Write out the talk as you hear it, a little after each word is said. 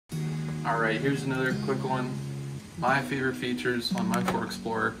Alright, here's another quick one. My favorite features on my Ford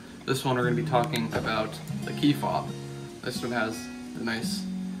Explorer. This one we're going to be talking about the key fob. This one has a nice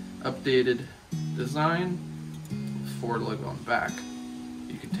updated design, Ford logo on the back.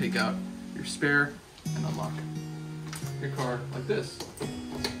 You can take out your spare and unlock your car like this.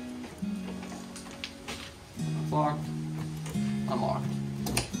 It's locked, unlocked.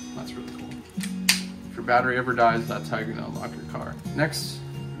 That's really cool. If your battery ever dies, that's how you're going to unlock your car. Next,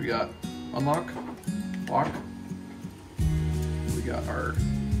 we got unlock, lock. We got our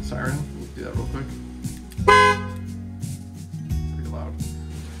siren. We'll do that real quick. Pretty loud.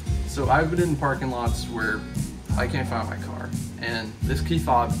 So I've been in parking lots where I can't find my car, and this key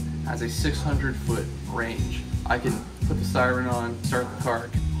fob has a 600-foot range. I can put the siren on, start the car,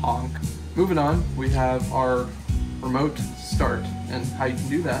 honk. Moving on, we have our remote start, and how you can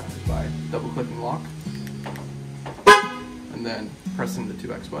do that is by double-clicking lock, and then pressing the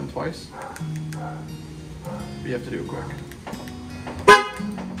 2X button twice. You have to do it quick. Like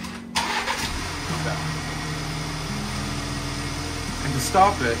that. And to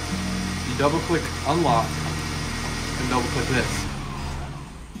stop it, you double-click unlock and double-click this.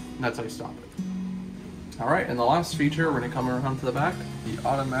 And that's how you stop it. Alright, and the last feature, we're going to come around to the back, the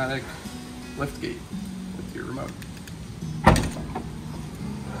automatic lift gate with your remote.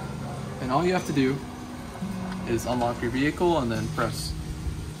 And all you have to do is unlock your vehicle and then press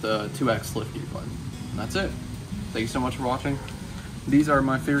the 2X lift gate button. And that's it. Thank you so much for watching. These are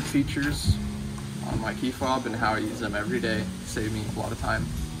my favorite features on my key fob and how I use them every day. Save me a lot of time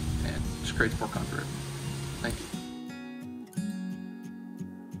and just creates more comfort. Thank you.